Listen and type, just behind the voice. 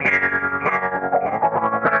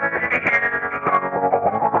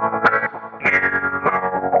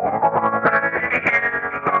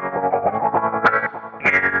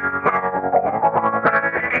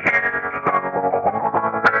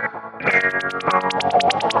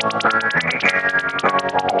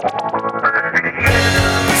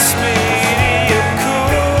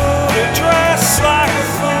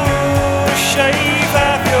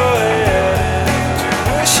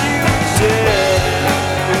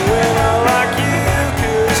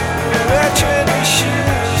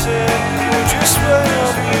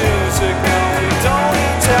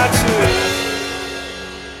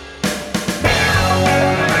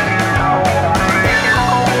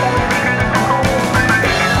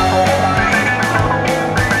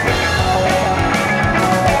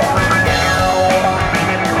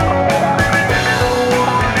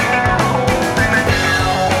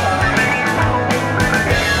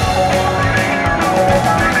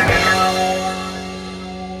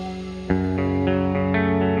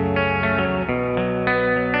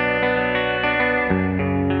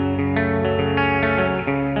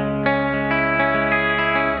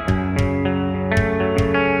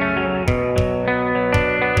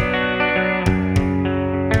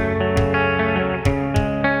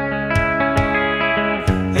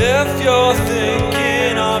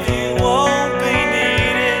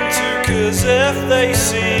they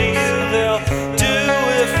see you, they'll do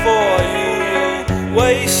it for you. You'll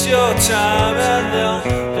waste your time and they'll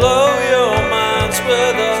blow your minds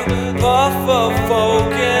with a puff of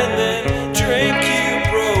folk and then drink you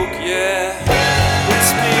broke, yeah.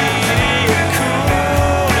 It's being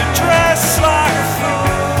cool to dress like a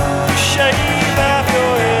fool, to shave off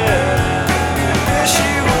your head and wish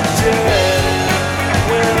you were dead.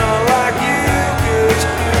 When I like you good,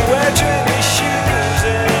 you wear trendy shoes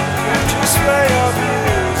and you just play your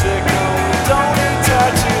music. No, you don't need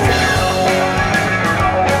tattoos.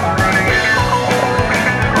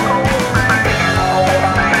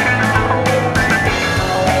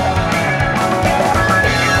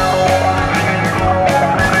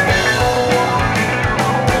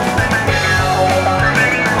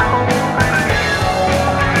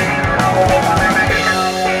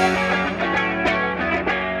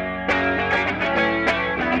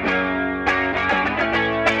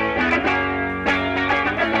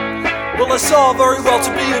 Well, it's all very well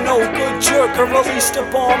to be a no-good jerk or at least a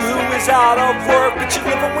bum who is out of work, but you're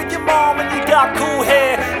living with your mom and you got cool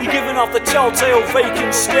hair. You're giving off the telltale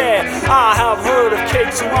vacant stare. I have heard of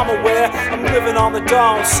cakes, so I'm aware. I'm living on the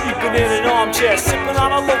dawn, sleeping in an armchair, sipping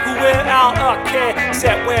on a local wear out of care.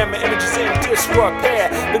 Except when my image is in disrepair.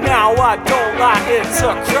 But now I don't like it's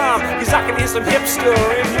a crime, cause I can hear some hipster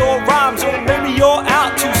in your rhymes. Or maybe you're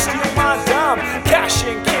out to steal my dime. Cash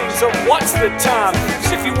in kings of what's the time?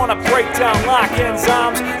 Cause if you wanna break down like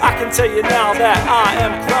enzymes, I can tell you now that I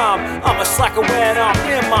am prime. I'm a slacker when I'm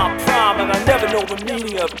in my prime, and I never know the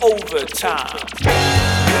meaning of overtime.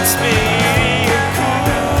 It's me.